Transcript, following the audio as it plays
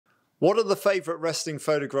What are the favourite wrestling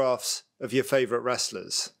photographs of your favourite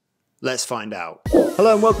wrestlers? Let's find out.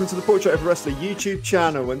 Hello and welcome to the Portrait of a Wrestler YouTube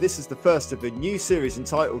channel, and this is the first of a new series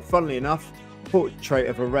entitled, funnily enough, Portrait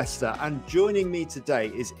of a Wrestler. And joining me today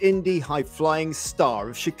is indie high-flying star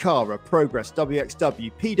of Shikara, Progress,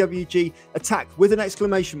 WXW, PWG, Attack with an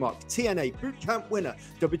exclamation mark, TNA, Bootcamp winner,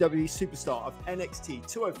 WWE Superstar of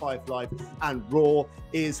NXT 205 Live, and Raw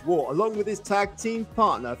is War, along with his tag team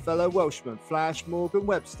partner, fellow Welshman, Flash Morgan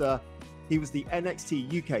Webster. He was the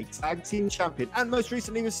NXT UK Tag Team Champion and most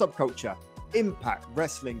recently with Subculture, Impact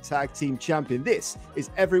Wrestling Tag Team Champion. This is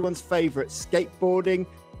everyone's favourite skateboarding,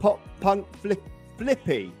 pop punk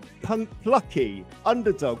flippy, punk plucky,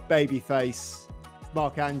 underdog babyface,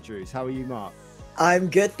 Mark Andrews. How are you, Mark? I'm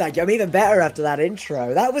good, thank you. I'm even better after that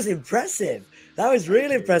intro. That was impressive. That was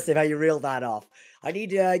really impressive how you reeled that off. I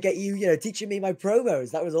need to get you, teaching me my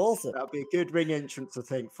promos. That was awesome. That'll be a good ring entrance, I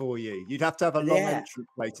think, for you. You'd have to have a long entrance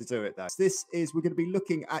way to do it, though. We're going to be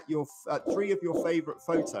looking at your three of your favourite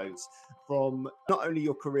photos from not only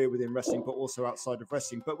your career within wrestling, but also outside of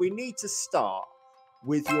wrestling. But we need to start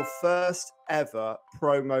with your first ever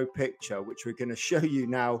promo picture, which we're going to show you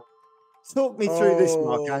now. Talk me through this,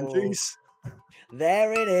 Mark Andrews.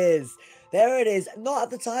 There it is. There it is. Not at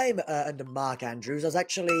the time under Mark Andrews. I was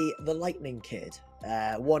actually the Lightning Kid.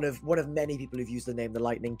 One of many people who've used the name the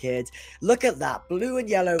Lightning Kid. Look at that blue and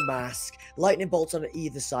yellow mask, lightning bolts on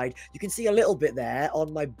either side. You can see a little bit there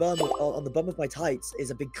on my bum, on the bum of my tights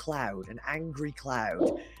is a big cloud, an angry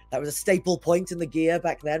cloud. That was a staple point in the gear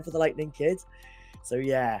back then for the Lightning Kid. So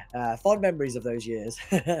yeah, fond memories of those years.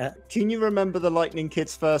 Can you remember the Lightning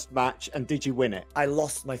Kid's first match, and did you win it? I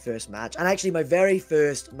lost my first match, and actually my very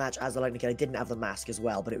first match as the Lightning Kid, I didn't have the mask as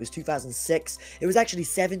well, but it was 2006. It was actually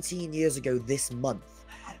 17 years ago this month.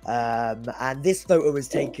 And this photo was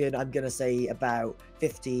taken, I'm going to say about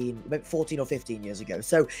 14 or 15 years ago.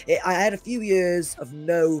 So I had a few years of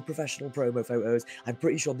no professional promo photos. I'm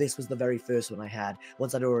pretty sure this was the very first one I had,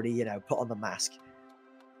 once I'd already, put on the mask.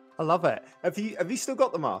 I love it. Have you still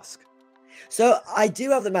got the mask? So I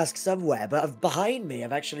do have the mask somewhere, but behind me,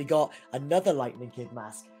 I've actually got another Lightning Kid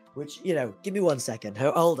mask, which, give me 1 second.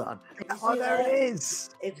 Hold on. Oh, there it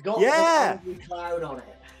is. It's got an angry cloud on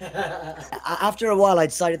it. After a while, I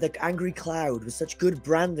decided that angry cloud was such good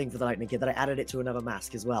branding for the Lightning Kid that I added it to another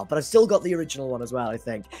mask as well. But I've still got the original one as well, I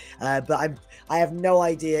think. But I have no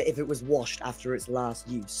idea if it was washed after its last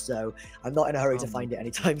use, so I'm not in a hurry to find it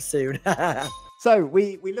anytime soon. So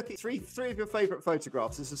we look at three of your favourite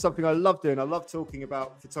photographs. This is something I love doing. I love talking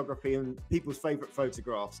about photography and people's favourite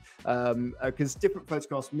photographs because different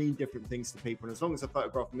photographs mean different things to people. And as long as a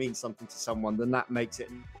photograph means something to someone, then that makes it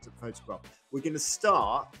a photograph. We're going to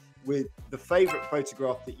start with the favourite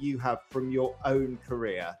photograph that you have from your own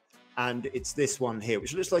career. And it's this one here,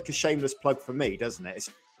 which looks like a shameless plug for me, doesn't it? It's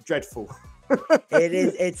dreadful. It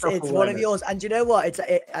is. It's one of yours, and you know what?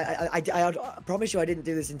 I promise you, I didn't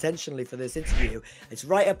do this intentionally for this interview. It's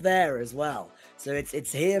right up there as well. So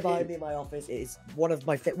it's here by me in my office. It's one of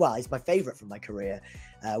my it's my favorite from my career.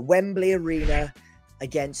 Wembley Arena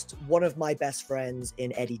against one of my best friends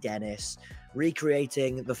in Eddie Dennis,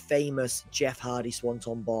 recreating the famous Jeff Hardy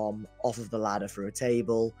Swanton Bomb off of the ladder through a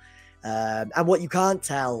table. And what you can't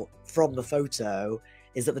tell from the photo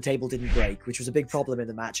is that the table didn't break, which was a big problem in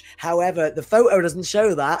the match. However, the photo doesn't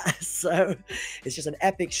show that, so it's just an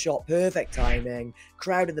epic shot, perfect timing,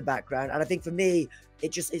 crowd in the background, and I think for me,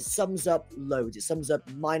 it sums up loads. It sums up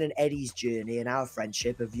mine and Eddie's journey and our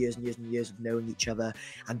friendship of years and years and years of knowing each other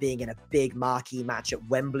and being in a big marquee match at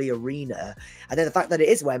Wembley Arena. And then the fact that it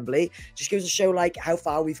is Wembley just goes to show like how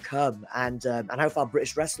far we've come and how far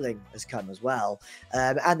British wrestling has come as well.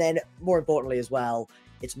 And then more importantly as well,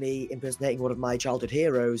 it's me impersonating one of my childhood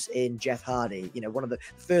heroes in Jeff Hardy. One of the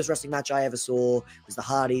first wrestling match I ever saw was the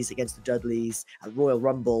Hardys against the Dudleys at Royal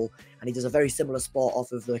Rumble, and he does a very similar spot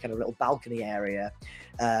off of the kind of little balcony area.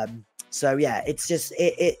 So yeah, it's just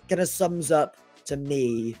it kind of sums up to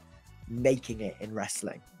me making it in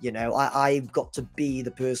wrestling. I got to be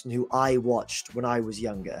the person who I watched when I was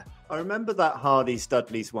younger. I remember that Hardys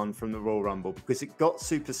Dudleys one from the Royal Rumble because it got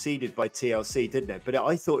superseded by TLC, didn't it? But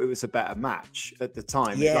I thought it was a better match at the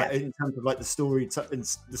time. Yeah. In terms of like the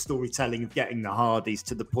storytelling of getting the Hardys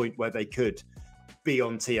to the point where they could be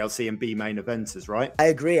on TLC and be main eventers, right? I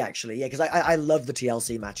agree, actually, yeah, because I love the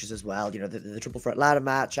TLC matches as well, the triple threat ladder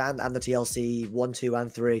match and the TLC 1, 2,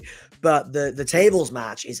 and 3, but the tables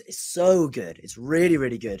match is so good. It's really,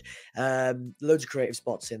 really good. Loads of creative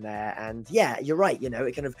spots in there, and yeah, you're right,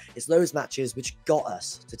 it's those matches which got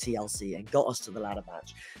us to TLC and got us to the ladder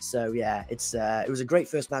match. So yeah, it was a great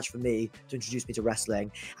first match for me to introduce me to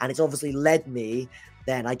wrestling, and it's obviously led me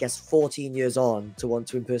then I guess 14 years on to want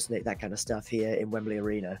to impersonate that kind of stuff here in Wembley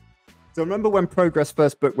Arena. So I remember when Progress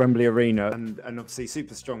first booked Wembley Arena, and obviously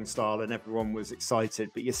super strong style, and everyone was excited,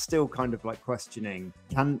 but you're still kind of like questioning,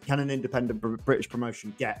 can an independent British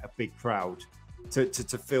promotion get a big crowd to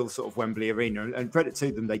fill sort of Wembley Arena? And credit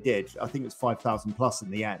to them, they did. I think it was 5,000 plus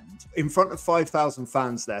in the end. In front of 5,000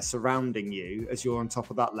 fans there surrounding you as you're on top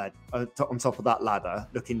of that ladder,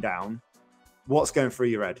 looking down. What's going through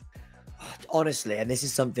your head? Honestly, and this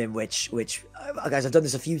is something which guys, I've done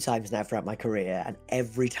this a few times now throughout my career, and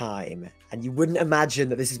every time, and you wouldn't imagine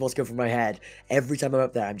that this is what's going through my head, every time I'm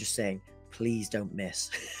up there, I'm just saying, please don't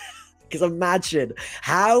miss. Because imagine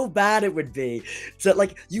how bad it would be. So,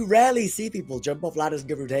 like, you rarely see people jump off ladders and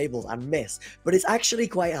go through tables and miss, but it's actually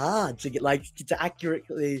quite hard to get, like, to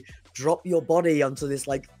accurately drop your body onto this,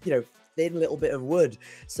 like, you know, thin little bit of wood.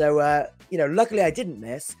 So, you know, luckily I didn't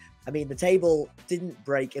miss. I mean, the table didn't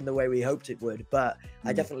break in the way we hoped it would, but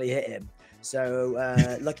I definitely hit him.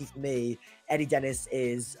 So lucky for me, Eddie Dennis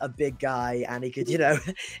is a big guy, and he could, you know,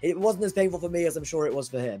 it wasn't as painful for me as I'm sure it was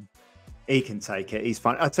for him. He can take it. He's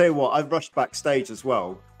fine. I'll tell you what, I rushed backstage as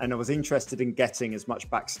well, and I was interested in getting as much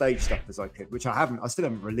backstage stuff as I could, which I still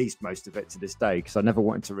haven't released most of it to this day, because I never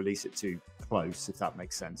wanted to release it too close, if that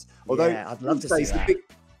makes sense. Although, yeah, I'd love to see that.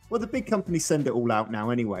 Well, the big companies send it all out now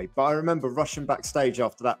anyway. But I remember rushing backstage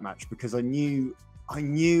after that match because I knew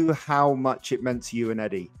how much it meant to you and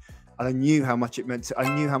Eddie, and I knew how much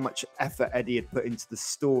effort Eddie had put into the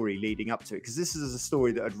story leading up to it, because this is a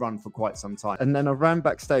story that had run for quite some time. And then I ran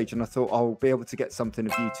backstage and I thought I'll be able to get something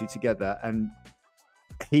of you two together. And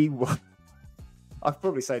he was, I'd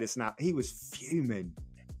probably say this now, he was fuming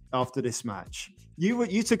after this match.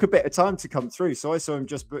 You took a bit of time to come through, so I saw him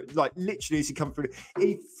just like literally as he come through,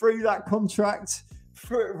 he threw that contract,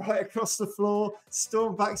 threw it right across the floor,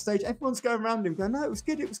 stormed backstage. Everyone's going around him going, no, it was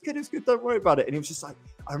good, don't worry about it. And he was just like,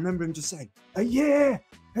 I remember him just saying, a year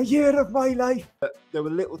of my life. But there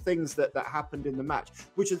were little things that happened in the match,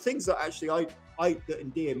 which are things that actually that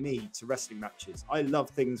endear me to wrestling matches. I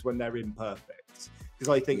love things when they're imperfect,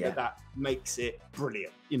 because I think that makes it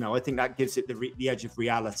brilliant. You know, I think that gives it the edge of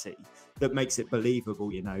reality that makes it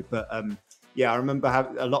believable, you know. But yeah, I remember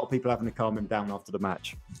a lot of people having to calm him down after the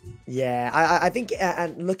match. Yeah, I think,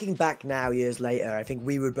 and looking back now, years later, I think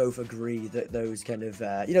we would both agree that those kind of,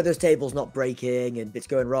 you know, those tables not breaking and bits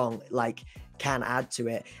going wrong, like, can add to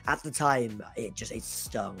it. At the time, it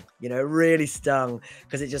stung, you know, it really stung,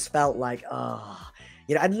 because it just felt like,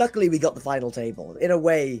 you know, and luckily we got the final table. In a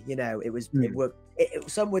way, you know, it worked.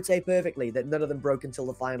 Some would say perfectly that none of them broke until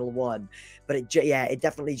the final one, but it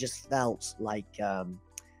definitely just felt like,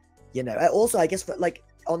 you know. Also, I guess, like,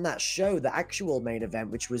 on that show, the actual main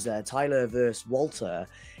event, which was Tyler versus Walter,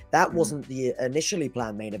 that wasn't the initially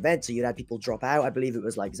planned main event. So you'd had people drop out. I believe it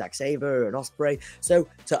was like Zack Sabre and Ospreay. So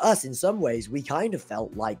to us, in some ways, we kind of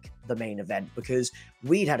felt like the main event, because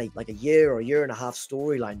we'd had a year or year and a half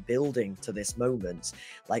storyline building to this moment,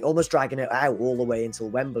 like almost dragging it out all the way until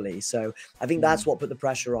Wembley. So I think that's what put the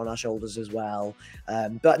pressure on our shoulders as well.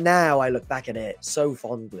 But now I look back at it so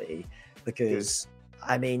fondly, because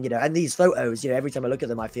I mean, you know, and these photos, you know, every time I look at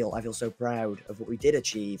them, I feel so proud of what we did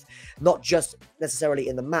achieve, not just necessarily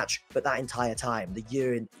in the match, but that entire time, the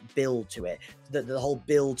year in build to it, the whole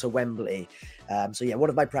build to Wembley. So yeah, one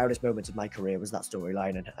of my proudest moments of my career was that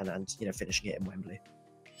storyline and you know, finishing it in Wembley.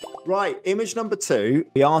 Right, image number 2.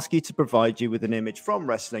 We ask you to provide you with an image from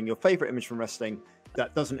wrestling, your favorite image from wrestling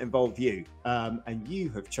that doesn't involve you, and you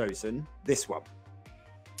have chosen this one.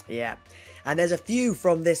 Yeah, and there's a few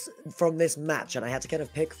from this match, and I had to kind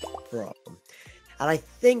of pick from. And I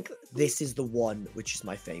think this is the one which is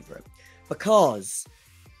my favorite, because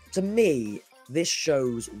to me, this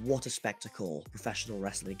shows what a spectacle professional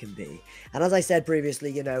wrestling can be. And as I said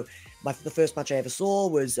previously, you know, the first match I ever saw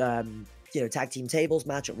was, you know, tag team tables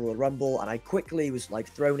match at Royal Rumble, and I quickly was like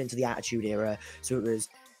thrown into the Attitude Era. So it was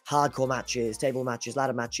hardcore matches, table matches,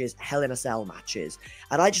 ladder matches, Hell in a Cell matches.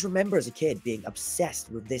 And I just remember as a kid being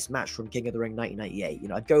obsessed with this match from King of the Ring 1998. You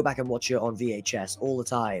know, I'd go back and watch it on VHS all the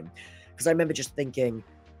time, because I remember just thinking,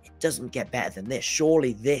 it doesn't get better than this.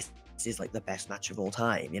 Surely this is like the best match of all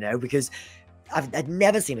time, you know, because I'd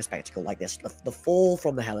never seen a spectacle like this. The fall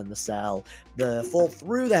from the Hell in the Cell, the fall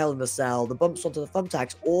through the Hell in the Cell, the bumps onto the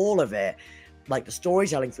thumbtacks, all of it. Like the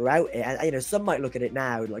storytelling throughout it, and you know, some might look at it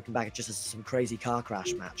now like come back just as some crazy car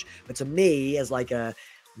crash match, but to me, as like a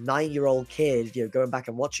 9-year-old kid, you know, going back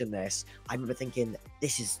and watching this, I remember thinking,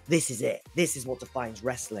 this is it. This is what defines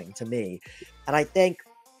wrestling to me. And I think,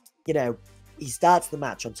 you know, he starts the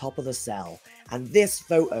match on top of the cell, and this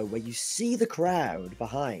photo where you see the crowd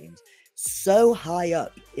behind so high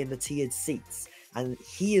up in the tiered seats, and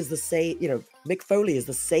he is the same, you know, Mick Foley is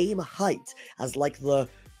the same height as like the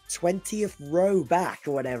 20th row back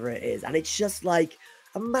or whatever it is. And it's just like,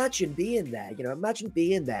 imagine being there, you know, imagine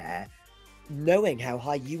being there, knowing how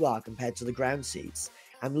high you are compared to the ground seats,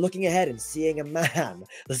 and looking ahead and seeing a man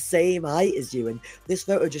the same height as you. And this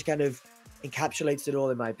photo just kind of encapsulates it all,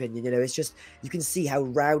 in my opinion. You know, it's just, you can see how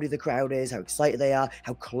rowdy the crowd is, how excited they are,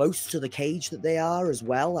 how close to the cage that they are as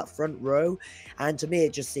well, that front row. And to me,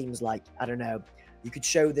 it just seems like, I don't know, you could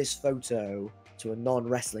show this photo to a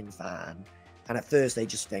non-wrestling fan, and at first they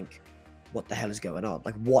just think, what the hell is going on?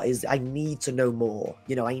 Like, what is, I need to know more.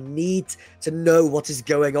 You know, I need to know what is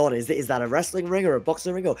going on. Is that a wrestling ring or a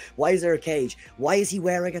boxing ring? Or why is there a cage? Why is he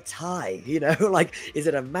wearing a tie? You know, like, is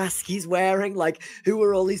it a mask he's wearing? Like, who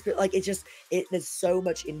are all these people? Like, there's so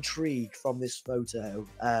much intrigue from this photo.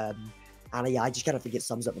 And yeah, I just kind of think it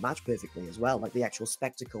sums up the match perfectly as well. Like, the actual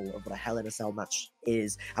spectacle of what a Hell in a Cell match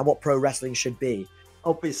is and what pro wrestling should be.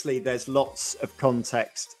 Obviously, there's lots of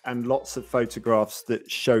context and lots of photographs that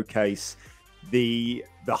showcase the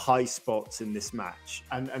high spots in this match,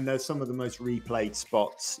 and they're some of the most replayed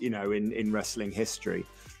spots, you know, in wrestling history.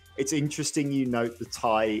 It's interesting you note the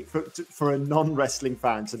tie for a non-wrestling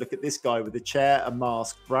fan to look at this guy with a chair, a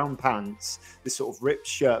mask, brown pants, this sort of ripped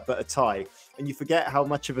shirt but a tie, and you forget how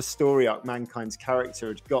much of a story arc Mankind's character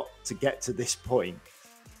had got to get to this point.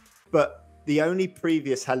 But the only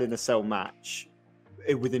previous Hell in a Cell match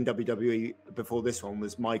within WWE before this one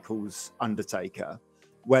was Michael's Undertaker,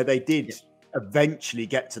 where they did eventually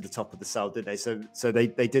get to the top of the cell, didn't they? So they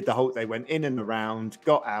did the whole, they went in and around,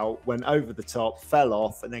 got out, went over the top, fell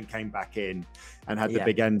off, and then came back in and had the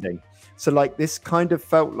big ending. So like, this kind of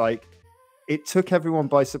felt like it took everyone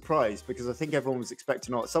by surprise, because I think everyone was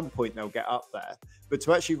expecting, oh, at some point they'll get up there. But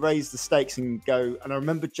to actually raise the stakes and go, and I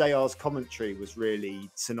remember JR's commentary was really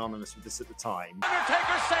synonymous with this at the time.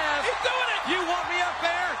 Undertaker says, "He's doing it! You want me up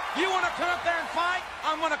there? You want to come up there and fight?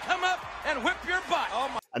 I'm going to come up and whip your butt." Oh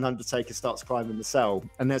my. And Undertaker starts climbing the cell,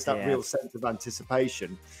 and there's that real sense of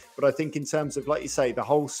anticipation. But I think in terms of, like you say, the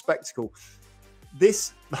whole spectacle,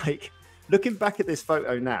 this, like, looking back at this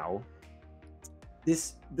photo now,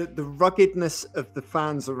 the ruggedness of the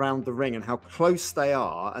fans around the ring and how close they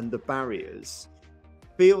are and the barriers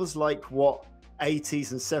feels like what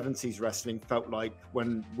 80s and 70s wrestling felt like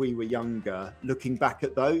when we were younger, looking back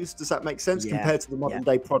at those. Does that make sense compared to the modern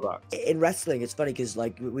day product? In wrestling, it's funny because,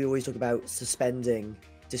 like, we always talk about suspending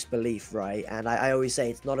disbelief, right? And I always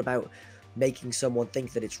say it's not about making someone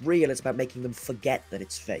think that it's real, it's about making them forget that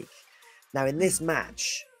it's fake. Now, in this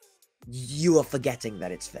match, you are forgetting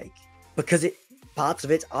that it's fake, because parts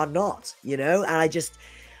of it are not, you know. And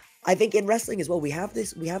I think in wrestling as well, we have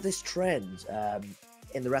this trend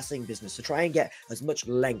in the wrestling business to try and get as much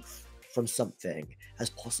length from something as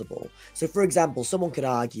possible. So for example, someone could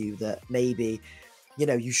argue that maybe, you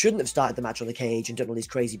know, you shouldn't have started the match on the cage and done all these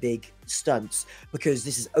crazy big stunts, because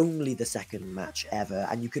this is only the second match ever,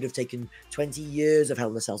 and you could have taken 20 years of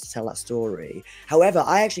Hell in a Cell to tell that story. However,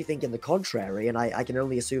 I actually think in the contrary, and I can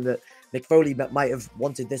only assume that Mick Foley might have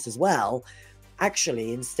wanted this as well.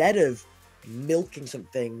 Actually, instead of milking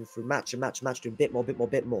something through match and match to a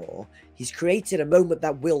bit more, he's created a moment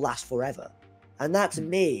that will last forever. And that, to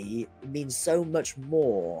me, means so much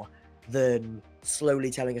more than slowly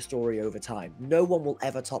telling a story over time. No one will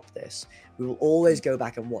ever top this. We will always go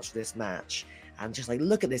back and watch this match and just, like,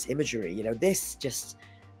 look at this imagery. You know, this just,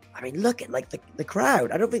 I mean, look at, like, the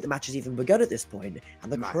crowd. I don't think the match has even begun at this point,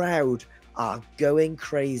 and the crowd are going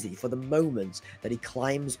crazy for the moment that he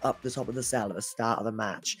climbs up the top of the cell at the start of the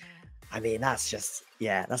match. I mean, that's just,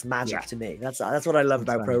 that's magic to me. That's what I love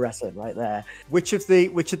about pro wrestling right there. Which of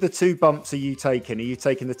the two bumps are you taking? Are you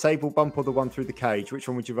taking the table bump or the one through the cage? Which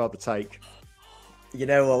one would you rather take? You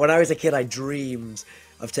know what? When I was a kid, I dreamed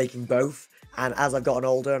of taking both. And as I've gotten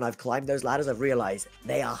older and I've climbed those ladders, I've realized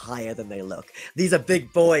they are higher than they look. These are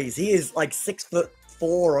big boys. He is like 6'4"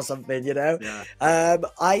 or something, you know? Yeah.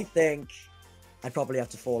 I think I'd probably have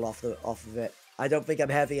to fall off of it. I don't think I'm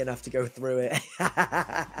heavy enough to go through it.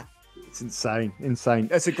 It's insane.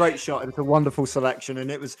 It's a great shot. It's a wonderful selection.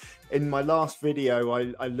 And it was in my last video,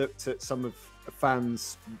 I looked at some of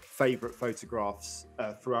fans' favorite photographs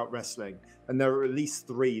throughout wrestling, and there were at least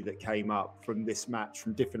 3 that came up from this match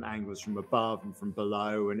from different angles, from above and from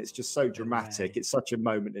below, and it's just so dramatic. It's such a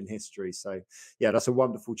moment in history. So yeah, that's a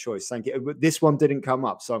wonderful choice. Thank you. This one didn't come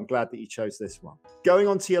up, so I'm glad that you chose this one. Going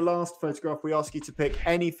on to your last photograph, we ask you to pick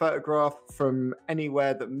any photograph from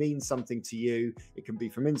anywhere that means something to you. It can be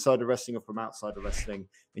from inside of wrestling or from outside of wrestling,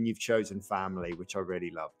 and you've chosen family, which I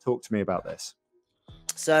really love. Talk to me about this.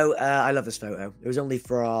 So I love this photo. It was only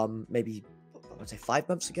from maybe would say 5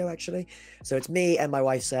 months ago, actually. So it's me and my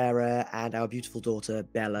wife, Sarah, and our beautiful daughter,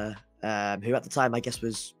 Bella, who at the time, I guess,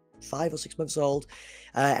 was 5 or 6 months old.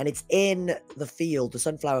 And it's in the field, the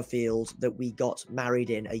sunflower field that we got married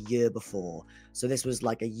in a year before. So this was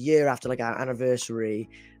like a year after like our anniversary,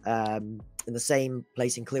 in the same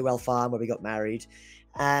place in Clearwell Farm where we got married.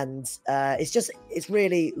 And it's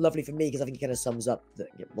really lovely for me because I think it kind of sums up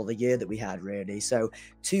the year that we had, really. So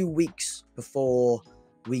 2 weeks before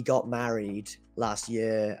we got married last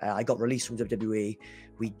year, I got released from WWE.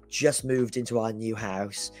 We just moved into our new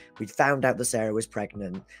house. We'd found out that Sarah was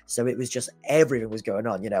pregnant. So it was just everything was going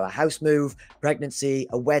on, you know, a house move, pregnancy,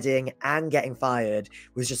 a wedding, and getting fired.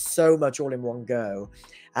 It was just so much all in one go.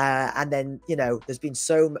 And then, you know, there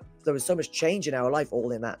was so much change in our life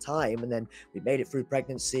all in that time. And then we made it through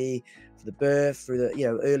pregnancy, through the birth, through the, you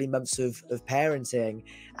know, early months of parenting.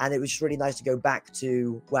 And it was just really nice to go back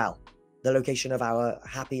to, well, the location of our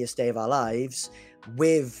happiest day of our lives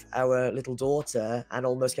with our little daughter, and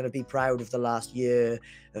almost going to be proud of the last year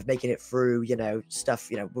of making it through, you know,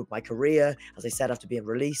 stuff, you know, with my career, as I said, after being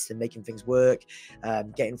released and making things work,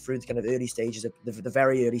 getting through the kind of early stages of the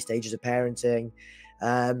very early stages of parenting.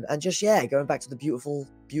 And just, yeah, going back to the beautiful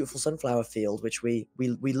sunflower field, which we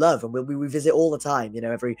love, and we visit all the time, you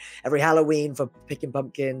know, every Halloween for picking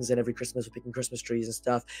pumpkins, and every Christmas for picking Christmas trees and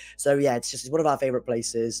stuff. So yeah, it's one of our favorite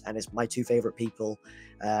places, and it's my 2 favorite people.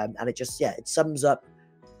 And it just, yeah, it sums up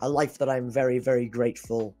a life that I'm very, very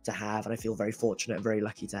grateful to have, and I feel very fortunate and very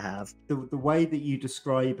lucky to have. The way that you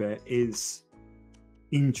describe it is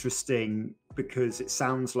interesting, because it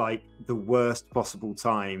sounds like the worst possible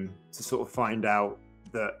time to sort of find out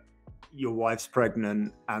that your wife's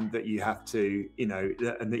pregnant, and that you have to, you know,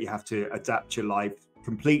 and that you have to adapt your life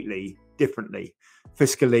completely differently,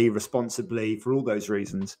 fiscally, responsibly, for all those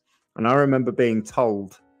reasons. And I remember being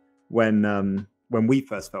told when we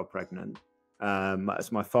first fell pregnant,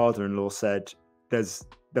 as my father-in-law said,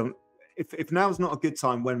 if now's not a good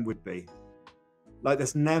time, when would be? Like,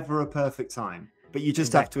 there's never a perfect time, but you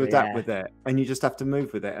just have to adapt with it, and you just have to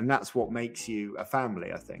move with it. And that's what makes you a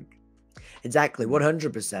family, I think. Exactly,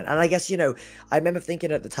 100%. And I guess, you know, I remember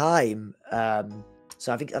thinking at the time,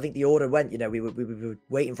 so I think the order went, you know, we were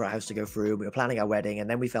waiting for our house to go through, we were planning our wedding, and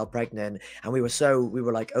then we fell pregnant, and we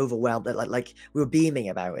were like overwhelmed, like we were beaming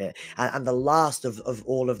about it. And the last of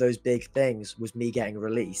all of those big things was me getting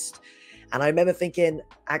released. And I remember thinking,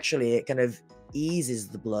 actually, it kind of eases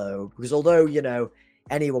the blow, because although, you know,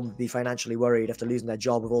 anyone would be financially worried after losing their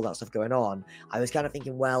job with all that stuff going on, I was kind of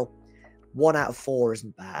thinking, well, 1 out of 4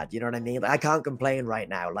 isn't bad. You know what I mean? Like, I can't complain right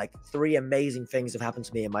now. Like, 3 amazing things have happened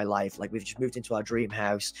to me in my life. Like, we've just moved into our dream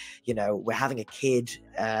house. You know, we're having a kid,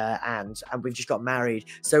 and we've just got married.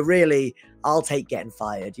 So really, I'll take getting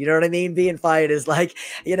fired. You know what I mean? Being fired is like,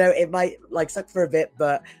 you know, it might like suck for a bit,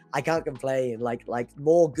 but I can't complain. Like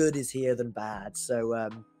more good is here than bad. So,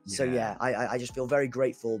 so yeah, I just feel very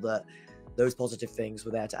grateful that those positive things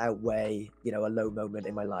were there to outweigh, you know, a low moment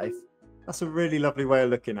in my life. That's a really lovely way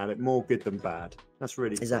of looking at it. More good than bad. That's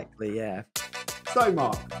really cool. Exactly, yeah. So,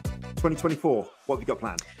 Mark, 2024, what have you got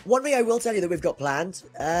planned? One thing I will tell you that we've got planned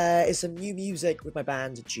is some new music with my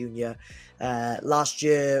band, Junior. Last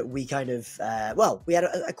year, we kind of, we had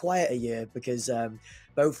a quieter year because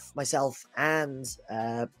both myself and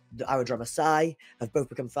our drummer, Sai, have both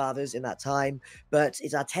become fathers in that time. But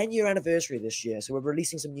it's our 10-year anniversary this year, so we're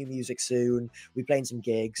releasing some new music soon. We're playing some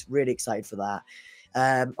gigs. Really excited for that.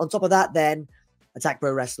 On top of that, then, Attack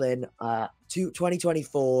Pro Wrestling,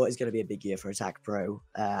 2024 is going to be a big year for Attack Pro.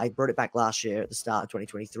 I brought it back last year at the start of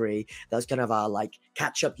 2023. That was kind of our like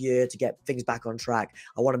catch-up year to get things back on track.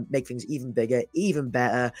 I want to make things even bigger, even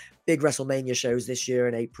better. Big WrestleMania shows this year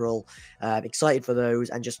in April. Excited for those,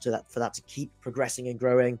 and just for that to keep progressing and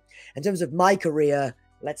growing. In terms of my career,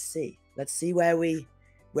 let's see where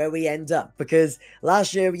we end up, because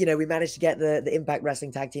last year, you know, we managed to get the Impact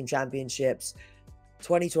Wrestling Tag Team Championships.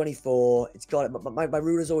 2024, it's got my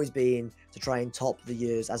rule has always been to try and top the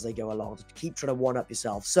years as they go along, to keep trying to one up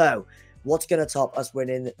yourself. So what's going to top us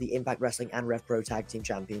winning the Impact Wrestling and Rev Pro Tag Team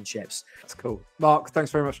Championships? That's cool. Mark, thanks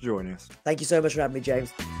very much for joining us. Thank you so much for having me,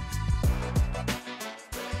 James.